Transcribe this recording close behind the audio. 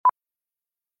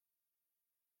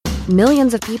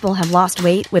Millions of people have lost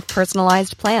weight with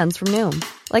personalized plans from Noom.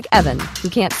 Like Evan, who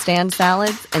can't stand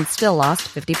salads and still lost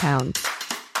 50 pounds.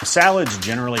 Salads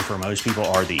generally for most people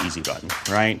are the easy button,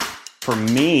 right? For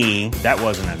me, that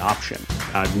wasn't an option.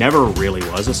 I never really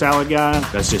was a salad guy.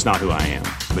 That's just not who I am.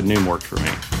 But Noom worked for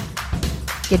me.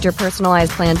 Get your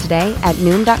personalized plan today at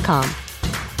Noom.com.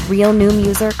 Real Noom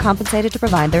user compensated to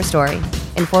provide their story.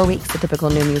 In 4 weeks, the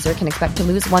typical Noom user can expect to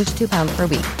lose 1 to 2 pounds per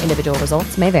week. Individual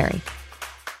results may vary.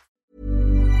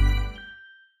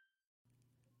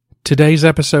 Today's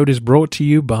episode is brought to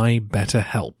you by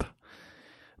BetterHelp.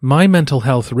 My mental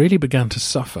health really began to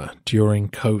suffer during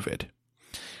COVID.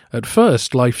 At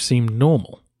first, life seemed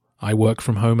normal. I work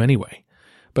from home anyway.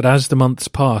 But as the months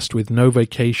passed with no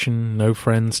vacation, no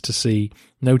friends to see,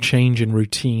 no change in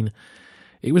routine,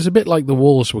 it was a bit like the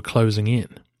walls were closing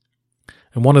in.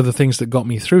 And one of the things that got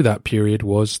me through that period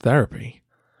was therapy.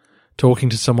 Talking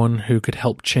to someone who could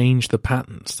help change the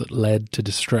patterns that led to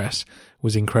distress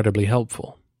was incredibly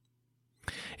helpful.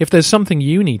 If there's something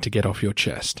you need to get off your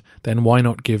chest, then why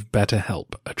not give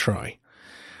BetterHelp a try?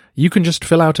 You can just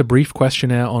fill out a brief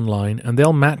questionnaire online and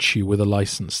they'll match you with a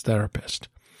licensed therapist.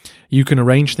 You can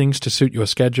arrange things to suit your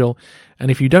schedule,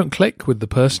 and if you don't click with the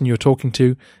person you're talking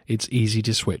to, it's easy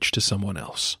to switch to someone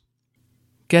else.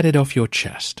 Get it off your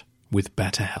chest with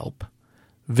BetterHelp.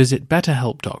 Visit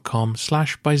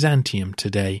betterhelp.com/Byzantium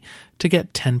today to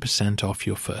get 10% off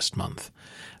your first month.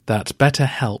 That's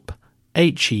BetterHelp,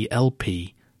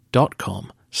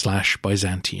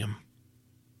 HELP.com/Byzantium.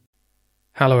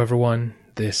 Hello everyone,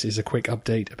 this is a quick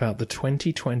update about the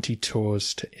 2020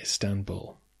 tours to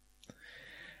Istanbul.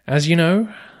 As you know,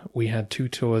 we had 2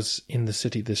 tours in the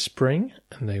city this spring,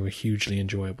 and they were hugely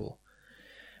enjoyable.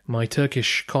 My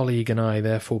Turkish colleague and I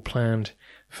therefore planned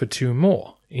for 2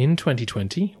 more in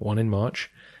 2020, one in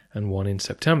March and one in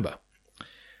September.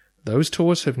 Those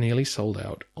tours have nearly sold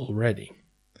out already.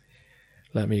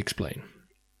 Let me explain.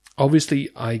 Obviously,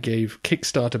 I gave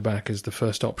Kickstarter backers the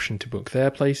first option to book their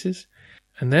places,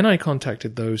 and then I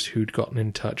contacted those who'd gotten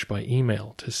in touch by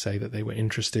email to say that they were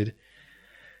interested,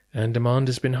 and demand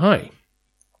has been high.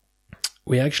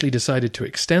 We actually decided to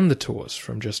extend the tours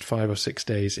from just 5 or 6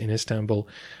 days in Istanbul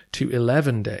to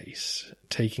 11 days,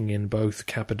 taking in both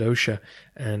Cappadocia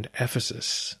and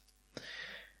Ephesus.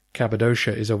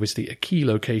 Cappadocia is obviously a key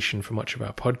location for much of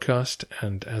our podcast,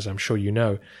 and as I'm sure you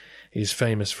know, is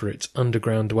famous for its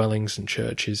underground dwellings and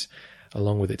churches,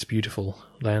 along with its beautiful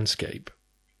landscape.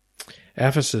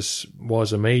 Ephesus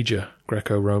was a major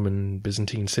Greco-Roman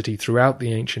Byzantine city throughout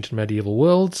the ancient and medieval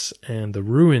worlds, and the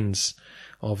ruins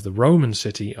of the Roman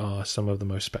city are some of the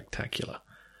most spectacular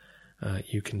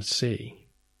you can see.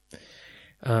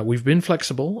 We've been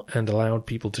flexible and allowed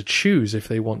people to choose if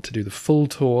they want to do the full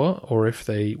tour or if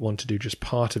they want to do just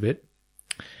part of it.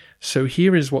 So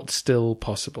here is what's still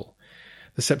possible.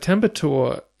 The September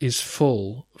tour is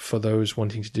full for those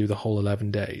wanting to do the whole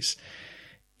 11 days.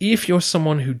 If you're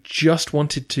someone who just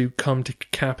wanted to come to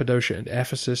Cappadocia and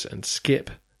Ephesus and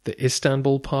skip the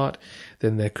Istanbul part,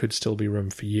 then there could still be room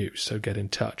for you, so get in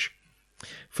touch.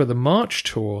 For the March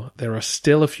tour, there are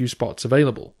still a few spots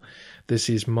available. This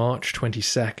is March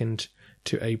 22nd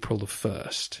to April the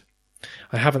 1st.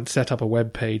 I haven't set up a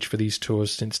web page for these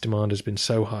tours since demand has been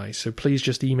so high, so please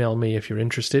just email me if you're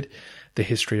interested,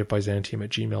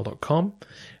 thehistoryofbyzantium@gmail.com,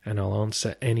 and I'll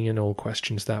answer any and all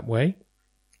questions that way.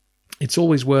 It's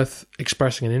always worth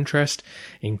expressing an interest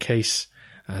in case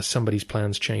somebody's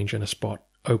plans change and a spot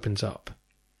opens up.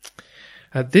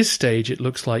 At this stage, it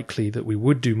looks likely that we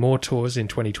would do more tours in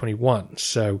 2021.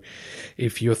 So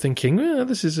if you're thinking,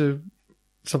 this is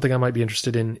something I might be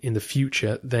interested in the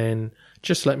future, then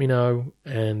just let me know,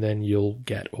 and then you'll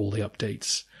get all the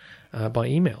updates by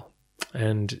email.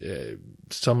 And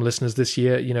some listeners this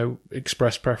year,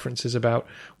 expressed preferences about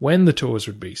when the tours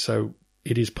would be. So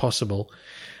it is possible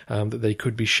that they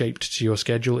could be shaped to your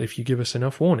schedule if you give us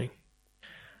enough warning.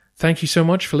 Thank you so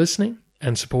much for listening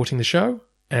and supporting the show,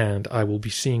 and I will be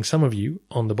seeing some of you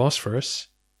on the Bosphorus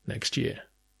next year.